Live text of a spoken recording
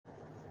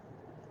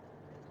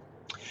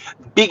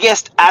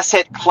Biggest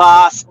asset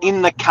class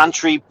in the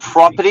country,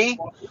 property.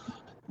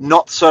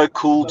 Not so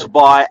cool to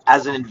buy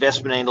as an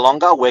investment any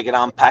longer. We're going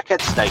to unpack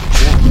it. Stay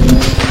tuned.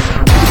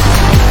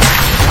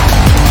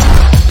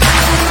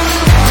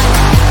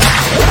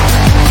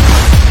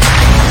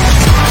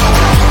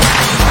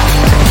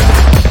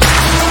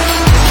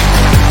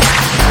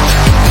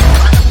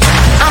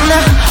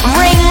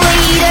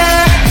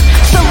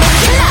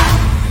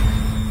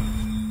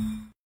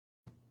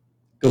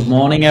 Good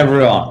morning,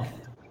 everyone.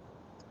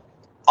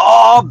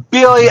 Oh,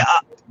 Billy,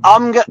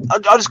 I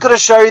just got to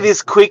show you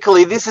this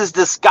quickly. This is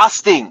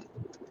disgusting.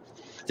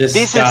 This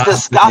is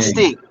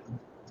disgusting.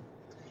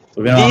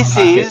 This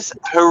is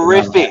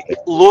horrific.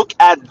 Look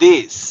at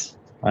this.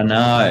 I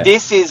know.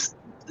 This is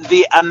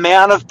the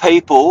amount of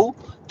people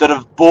that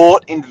have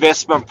bought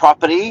investment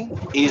property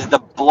is the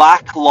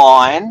black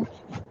line.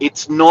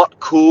 It's not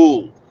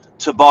cool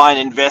to buy an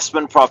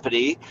investment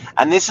property,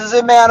 and this is the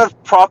amount of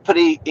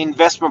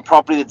investment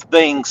property that's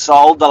being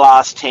sold the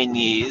last 10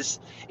 years.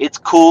 It's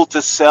cool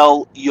to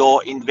sell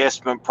your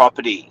investment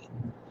property.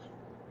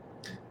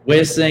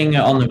 We're seeing it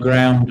on the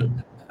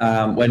ground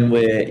when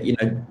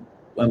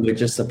we're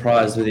just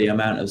surprised with the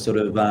amount of sort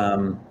of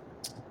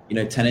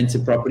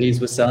tenanted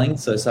properties we're selling.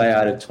 So say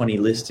out of 20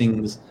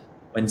 listings,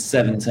 when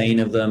 17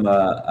 of them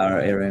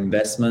are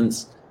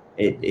investments,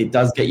 it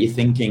does get you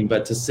thinking.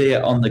 But to see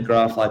it on the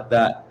graph like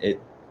that,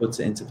 it puts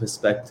it into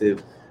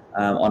perspective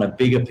on a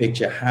bigger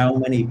picture. How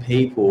many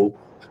people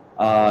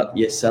are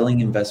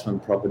selling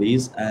investment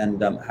properties, and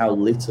how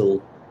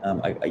little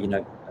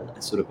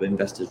sort of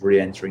investors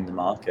re-entering the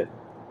market,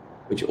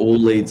 which all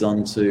leads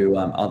on to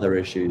other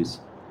issues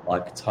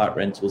like tight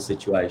rental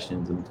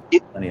situations and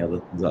many other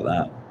things like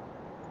that.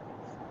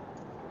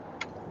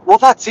 Well,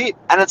 that's it,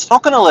 and it's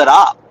not going to let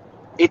up.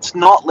 It's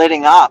not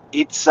letting up.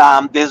 It's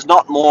there's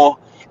not more.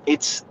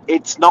 It's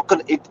not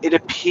going. It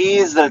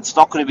appears that it's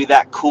not going to be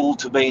that cool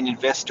to be an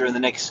investor in the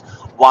next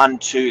 1,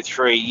 2,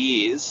 3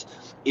 years.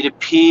 It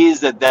appears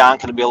that there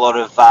aren't going to be a lot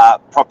of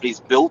properties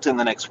built in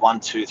the next 1,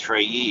 2,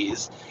 3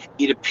 years.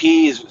 It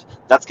appears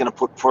that's going to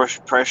put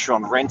pressure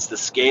on rents. The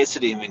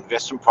scarcity of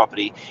investment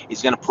property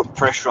is going to put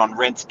pressure on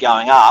rents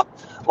going up.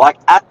 Like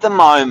at the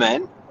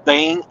moment,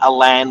 being a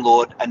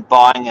landlord and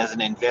buying as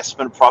an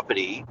investment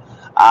property,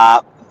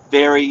 we're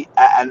doing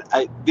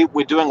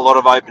a lot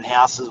of open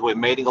houses. We're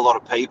meeting a lot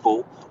of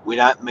people. We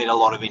don't meet a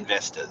lot of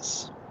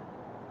investors.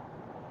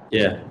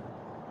 Yeah,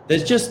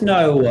 there's just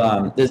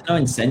no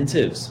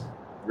incentives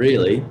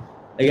really.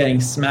 They're getting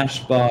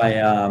smashed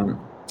by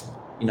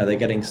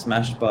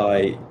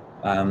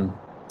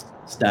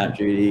stamp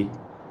duty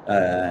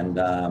and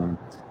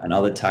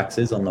other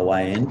taxes on the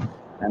way in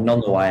and on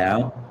the way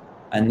out.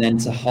 And then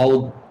to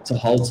hold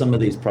some of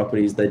these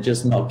properties, they're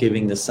just not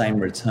giving the same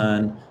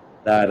return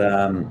that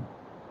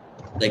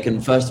they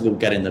can first of all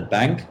get in the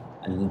bank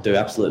and do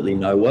absolutely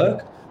no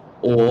work,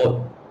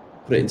 or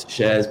put it into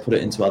shares, put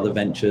it into other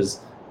ventures.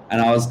 And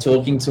I was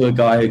talking to a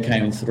guy who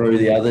came through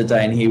the other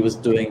day, and he was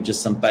doing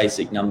just some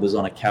basic numbers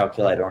on a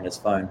calculator on his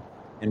phone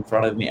in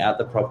front of me at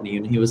the property,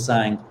 and he was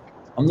saying,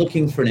 I'm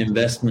looking for an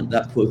investment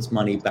that puts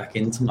money back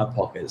into my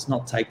pockets,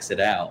 not takes it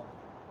out.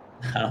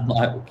 And I'm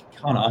like, you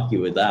can't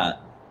argue with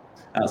that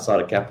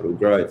outside of capital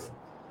growth.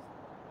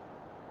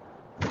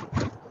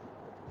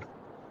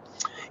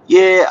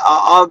 Yeah,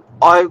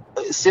 I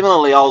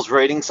similarly, I was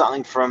reading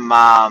something from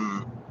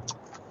a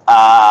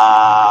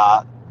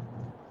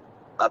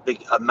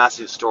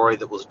massive story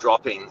that was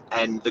dropping,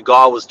 and the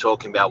guy was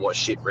talking about what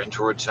shit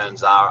rental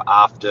returns are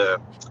after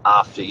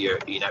your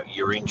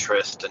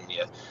interest and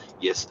your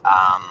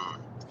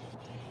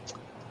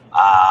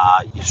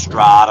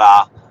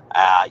strata,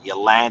 your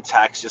land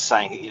tax. Just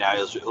saying,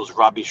 it was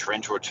rubbish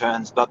rental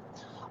returns. But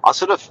I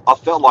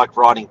felt like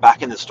writing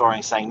back in the story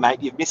and saying,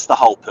 mate, you've missed the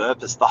whole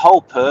purpose. The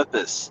whole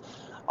purpose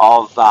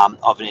of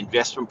an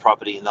investment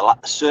property in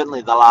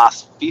certainly the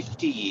last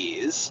 50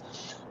 years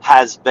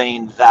has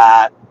been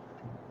that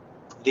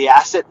the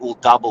asset will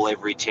double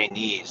every 10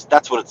 years.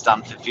 That's what it's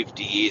done for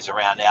 50 years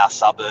around our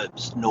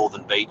suburbs,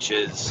 Northern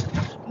Beaches,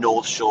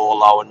 North Shore,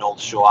 Lower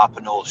North Shore,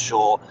 Upper North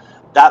Shore.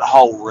 That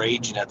whole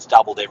region, it's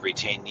doubled every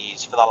 10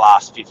 years for the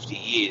last 50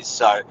 years.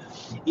 So,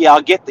 yeah, I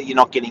get that you're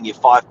not getting your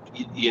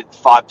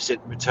 5%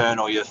 return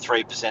or your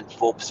 3%,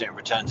 4%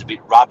 returns a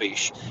bit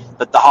rubbish,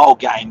 but the whole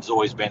game's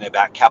always been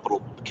about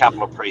capital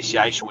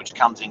appreciation, which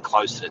comes in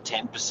closer to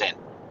 10%.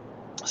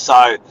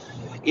 So,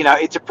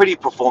 it's a pretty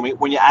performing.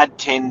 When you add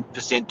 10%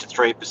 to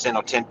 3%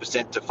 or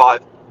 10% to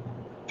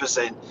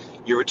 5%,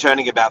 you're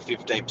returning about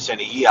 15%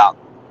 a year.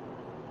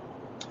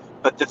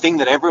 But the thing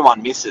that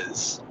everyone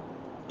misses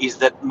is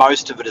that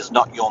most of it is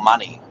not your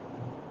money.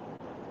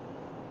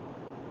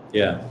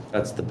 Yeah,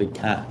 that's the big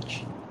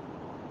catch.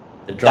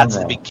 That's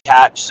the big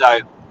catch.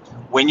 So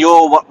when you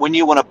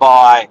want to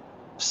buy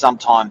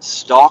sometimes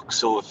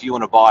stocks, or if you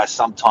want to buy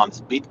sometimes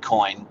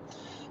Bitcoin,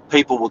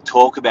 people will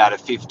talk about a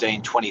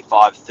 15,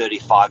 25,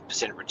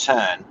 35%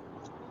 return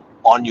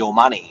on your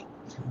money.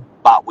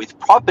 But with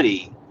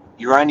property,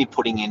 you're only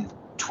putting in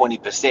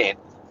 20%,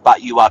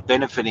 but you are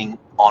benefiting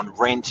on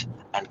rent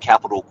and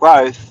capital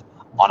growth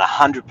on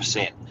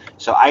 100%.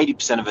 So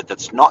 80% of it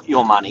that's not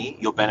your money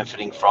you're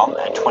benefiting from,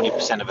 and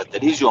 20% of it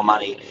that is your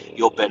money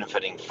you're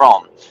benefiting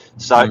from.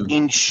 So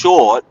in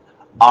short,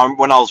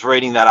 when I was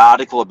reading that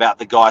article about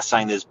the guy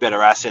saying there's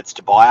better assets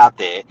to buy out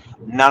there,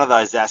 none of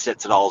those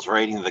assets that I was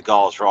reading, the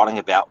guy was writing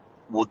about,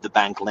 would the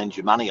bank lend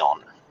you money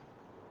on.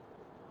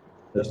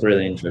 That's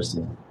really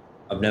interesting.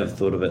 I've never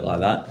thought of it like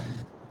that.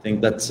 I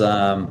think that's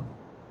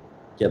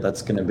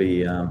that's going to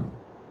be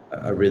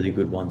a really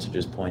good one to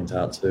just point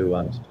out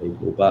to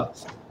people.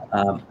 But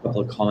a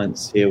couple of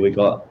comments here. We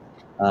got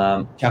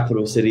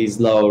capital cities,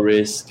 lower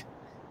risk.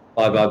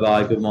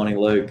 Bye. Good morning,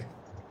 Luke.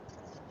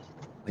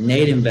 We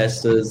need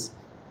investors,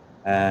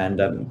 and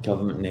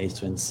government needs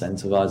to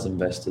incentivize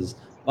investors.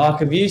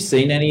 Mark, have you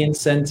seen any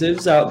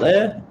incentives out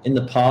there in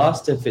the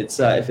past if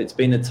it's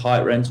been a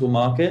tight rental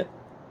market?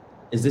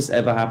 Has this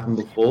ever happened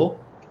before?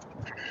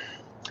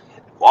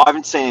 Well, I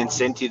haven't seen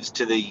incentives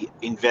to the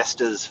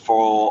investors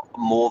for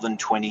more than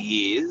 20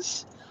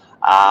 years.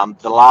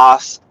 The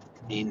last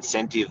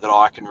incentive that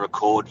I can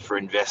record for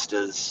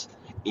investors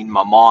in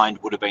my mind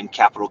would have been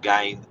capital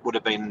gain, would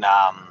have been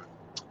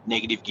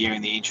negative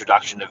gearing, the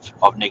introduction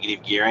of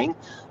negative gearing.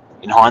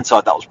 In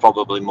hindsight, that was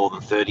probably more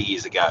than 30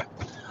 years ago.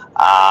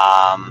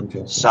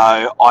 Okay.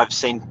 So I've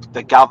seen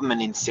the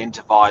government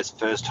incentivize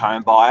first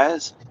home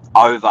buyers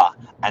over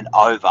and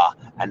over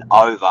and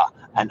over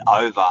and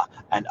over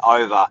and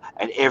over,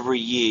 and every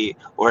year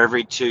or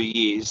every 2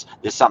 years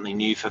there's something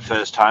new for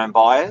first home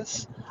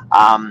buyers.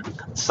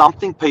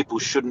 Something people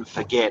shouldn't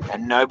forget,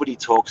 and nobody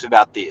talks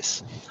about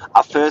this,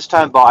 a first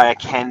home buyer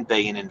can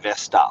be an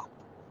investor.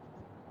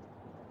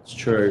 It's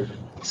true.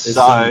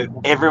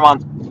 Everyone,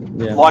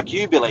 like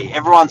you, Billy,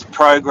 everyone's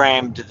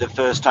programmed the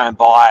first home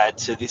buyer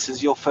to this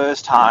is your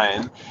first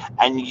home,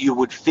 and you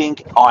would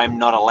think I'm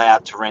not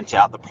allowed to rent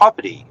out the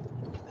property.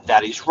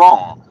 That is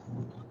wrong.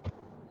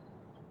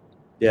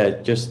 Yeah,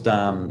 just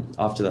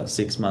after that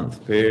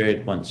 6-month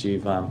period, once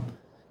you've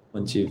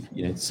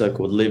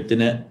so-called lived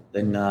in it,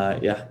 then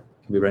it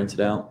can be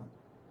rented out.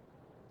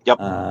 Yep.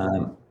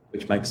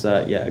 Which makes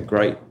a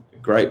great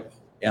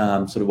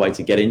sort of way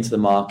to get into the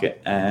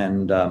market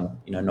and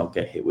not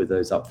get hit with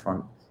those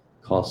upfront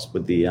costs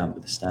with the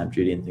stamp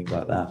duty and things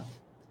like that.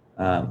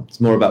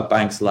 It's more about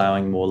banks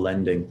allowing more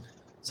lending.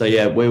 So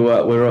we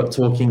were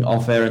talking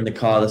off air in the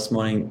car this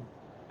morning,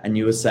 and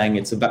you were saying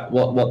it's about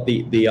what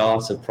the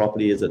art of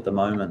property is at the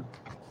moment.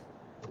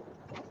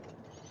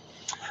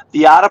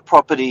 The art of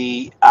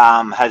property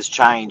has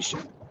changed,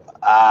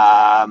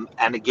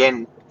 and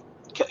again,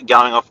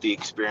 going off the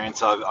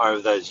experience over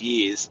those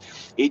years,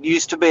 it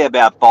used to be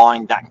about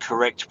buying that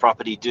correct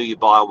property. Do you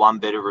buy a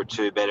 1-bedder or a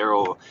 2-bedder,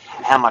 or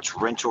how much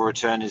rental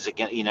return is it?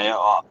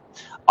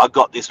 I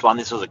got this one.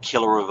 This was a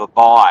killer of a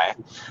buy.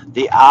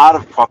 The art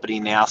of property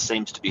now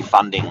seems to be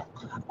funding,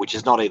 which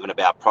is not even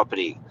about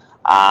property.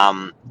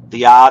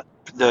 The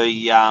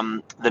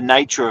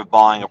nature of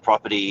buying a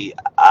property,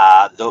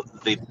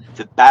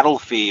 the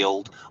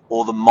battlefield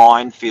or the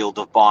minefield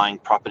of buying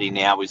property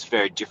now is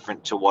very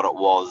different to what it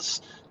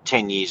was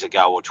 10 years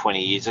ago or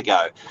 20 years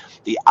ago.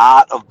 The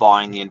art of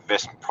buying the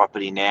investment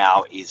property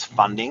now is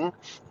funding,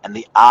 and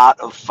the art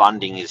of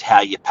funding is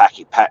how you're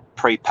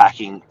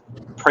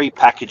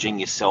pre-packaging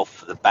yourself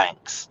for the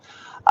banks.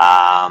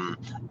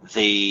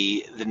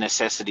 The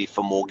necessity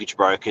for mortgage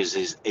brokers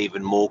is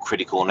even more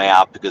critical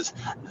now, because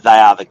they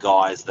are the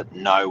guys that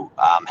know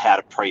how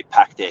to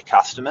pre-pack their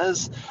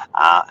customers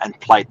and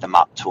plate them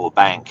up to a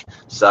bank.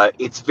 So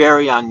it's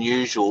very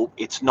unusual.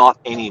 It's not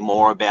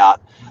anymore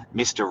about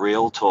Mr.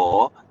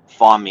 Realtor,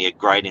 find me a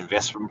great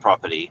investment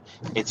property.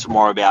 It's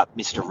more about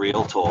Mr.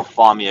 Realtor,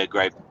 find me a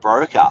great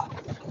broker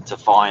to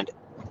find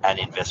an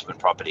investment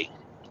property.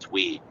 It's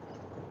weird.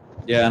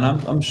 Yeah, and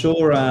I'm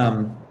sure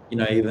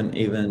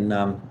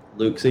even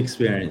Luke's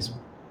experience,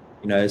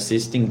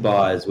 assisting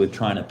buyers with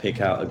trying to pick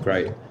out a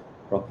great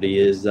property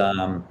is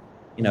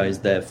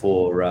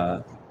therefore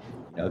a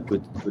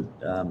good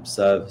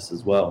service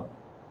as well.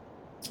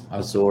 I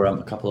saw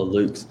a couple of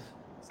Luke's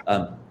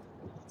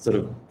sort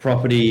of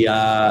property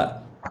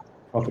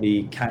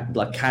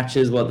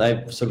catches, what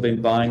they've sort of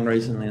been buying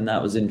recently, and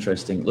that was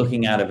interesting.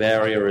 Looking out of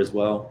area as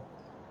well,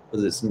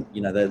 because it's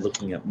they're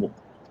looking at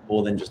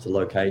more than just a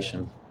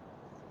location.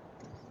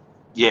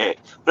 Yeah,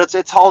 but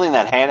it's holding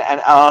that hand,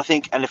 and I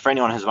think, and for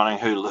anyone who's wondering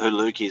who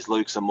Luke is,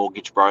 Luke's a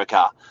mortgage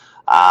broker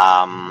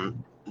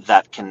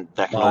that can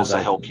also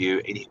help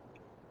you.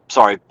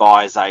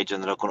 Buyer's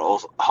agent that can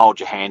also hold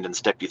your hand and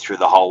step you through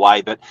the whole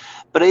way. But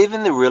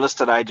even the real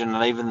estate agent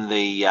and even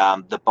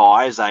the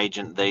buyer's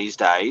agent these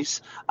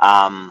days,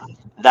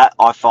 that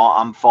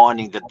I'm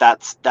finding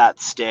that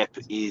step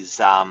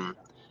is.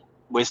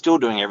 We're still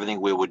doing everything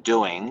we were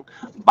doing,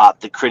 but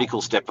the critical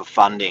step of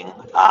funding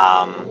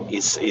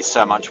is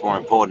so much more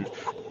important.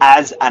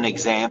 As an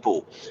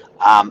example,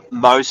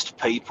 most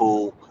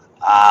people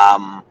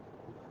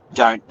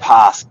don't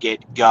pass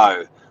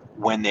get-go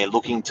when they're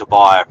looking to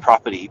buy a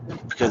property,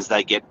 because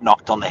they get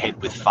knocked on the head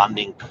with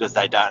funding because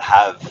they don't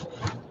have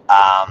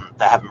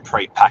they haven't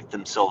pre-packed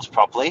themselves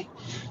properly.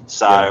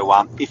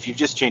 So if you've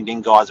just tuned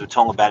in, guys, we're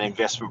talking about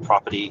investment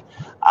property.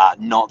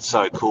 not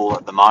so cool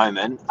at the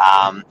moment.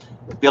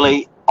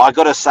 Billy, I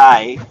got to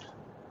say,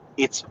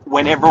 it's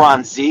when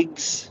everyone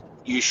zigs,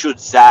 you should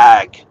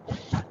zag.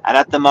 And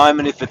at the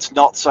moment, if it's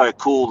not so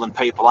cool and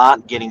people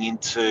aren't getting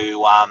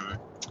into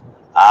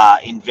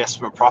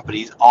investment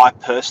properties, I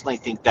personally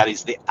think that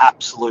is the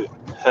absolute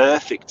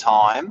perfect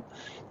time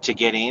to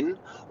get in.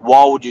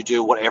 Why would you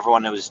do what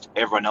everyone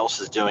else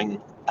is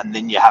doing and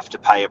then you have to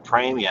pay a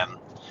premium?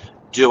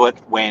 Do it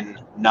when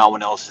no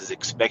one else is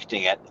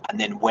expecting it, and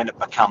then when it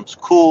becomes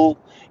cool,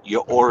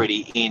 you're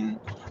already in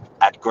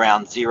at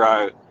ground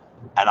zero,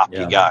 and up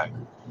you go.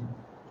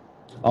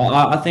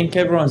 I think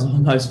everyone's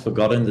almost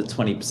forgotten the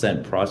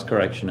 20% price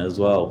correction as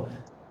well.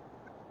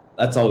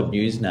 That's old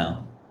news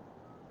now.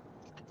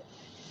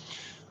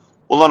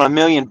 Well, on $1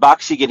 million,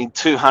 you're getting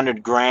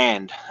 200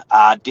 grand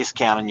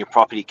discount on your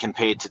property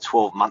compared to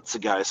 12 months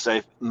ago.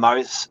 So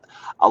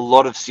a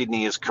lot of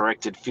Sydney has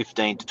corrected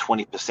 15 to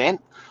 20%,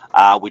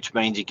 which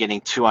means you're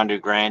getting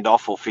 200 grand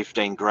off, or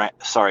 200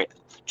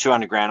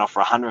 grand off, or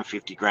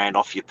 150 grand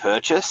off your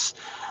purchase.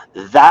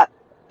 That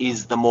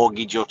is the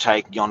mortgage you're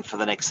taking on for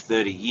the next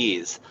 30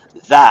 years.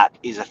 That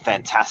is a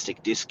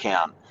fantastic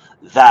discount.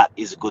 That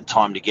is a good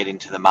time to get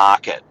into the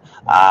market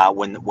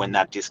when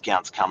that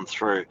discount's come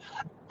through.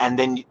 And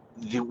then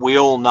we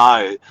all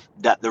know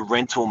that the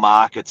rental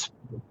markets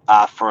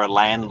for a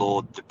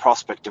landlord, the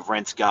prospect of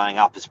rents going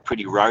up is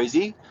pretty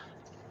rosy.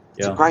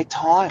 It's a great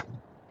time.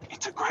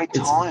 It's a great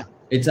time.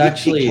 It's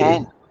actually,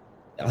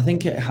 I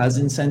think it has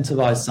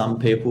incentivized some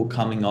people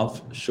coming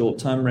off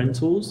short-term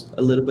rentals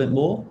a little bit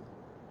more.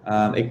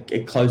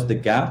 It closed the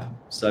gap.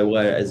 So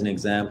where, as an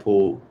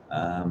example,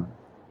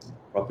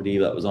 property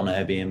that was on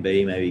Airbnb,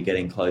 maybe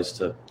getting close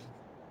to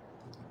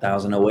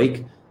 1,000 a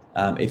week.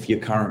 If your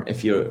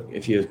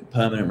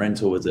permanent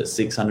rental was at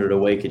 600 a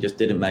week, it just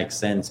didn't make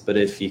sense. But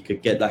if you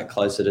could get that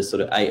closer to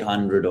sort of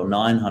 800 or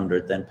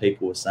 900, then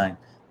people were saying,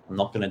 I'm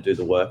not going to do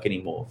the work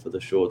anymore for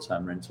the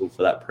short-term rental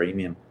for that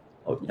premium.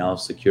 I'll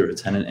secure a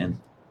tenant in.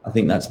 I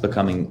think that's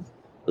becoming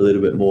a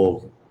little bit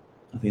more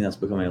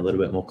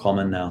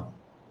common now.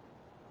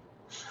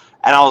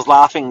 And I was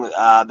laughing,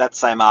 that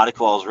same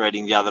article I was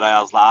reading the other day, I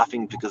was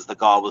laughing because the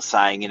guy was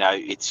saying,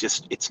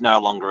 it's no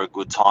longer a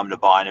good time to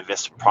buy an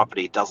investment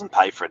property. It doesn't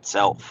pay for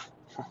itself.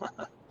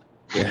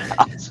 Yeah.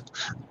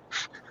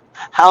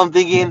 I'm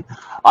thinking,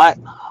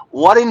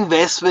 what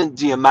investment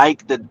do you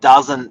make that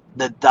doesn't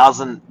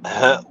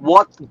hurt?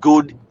 What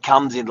good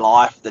comes in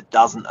life that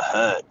doesn't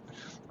hurt,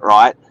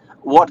 right?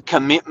 What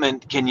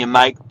commitment can you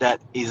make that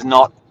is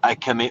not a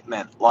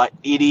commitment? Like,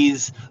 it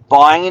is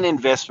buying an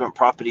investment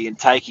property and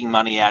taking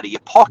money out of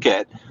your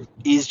pocket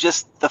is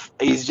just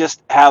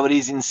how it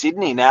is in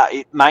Sydney. Now,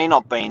 it may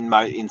not be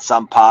in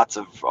some parts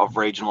of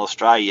regional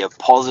Australia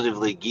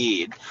positively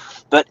geared,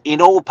 but in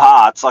all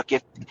parts, like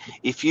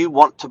if you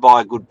want to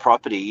buy a good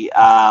property,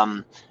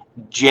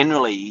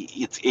 generally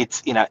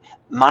it's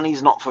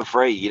money's not for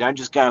free. You don't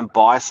just go and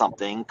buy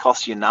something,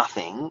 costs you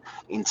nothing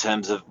in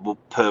terms of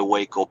per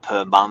week or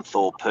per month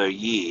or per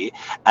year,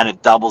 and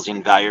it doubles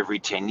in value every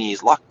 10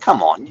 years. Like,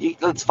 come on,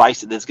 let's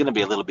face it, there's going to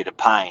be a little bit of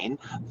pain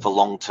for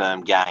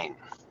long-term gain.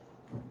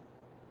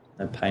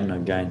 No pain, no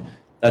gain.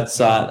 That's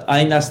I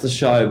think that's the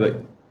show,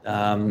 but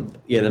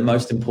the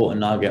most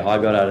important nugget I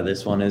got out of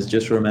this one is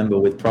just remember,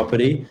 with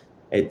property,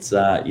 it's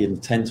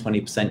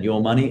 10-20%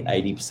 your money,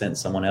 80%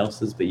 someone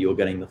else's, but you're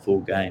getting the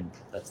full gain.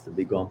 That's the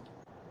big one.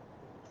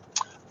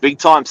 Big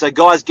time. So,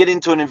 guys, get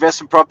into an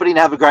investment property and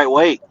have a great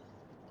week.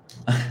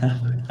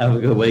 Have a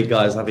good week,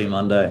 guys. Happy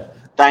Monday.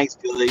 Thanks,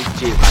 Billy.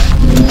 Cheers,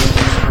 mate.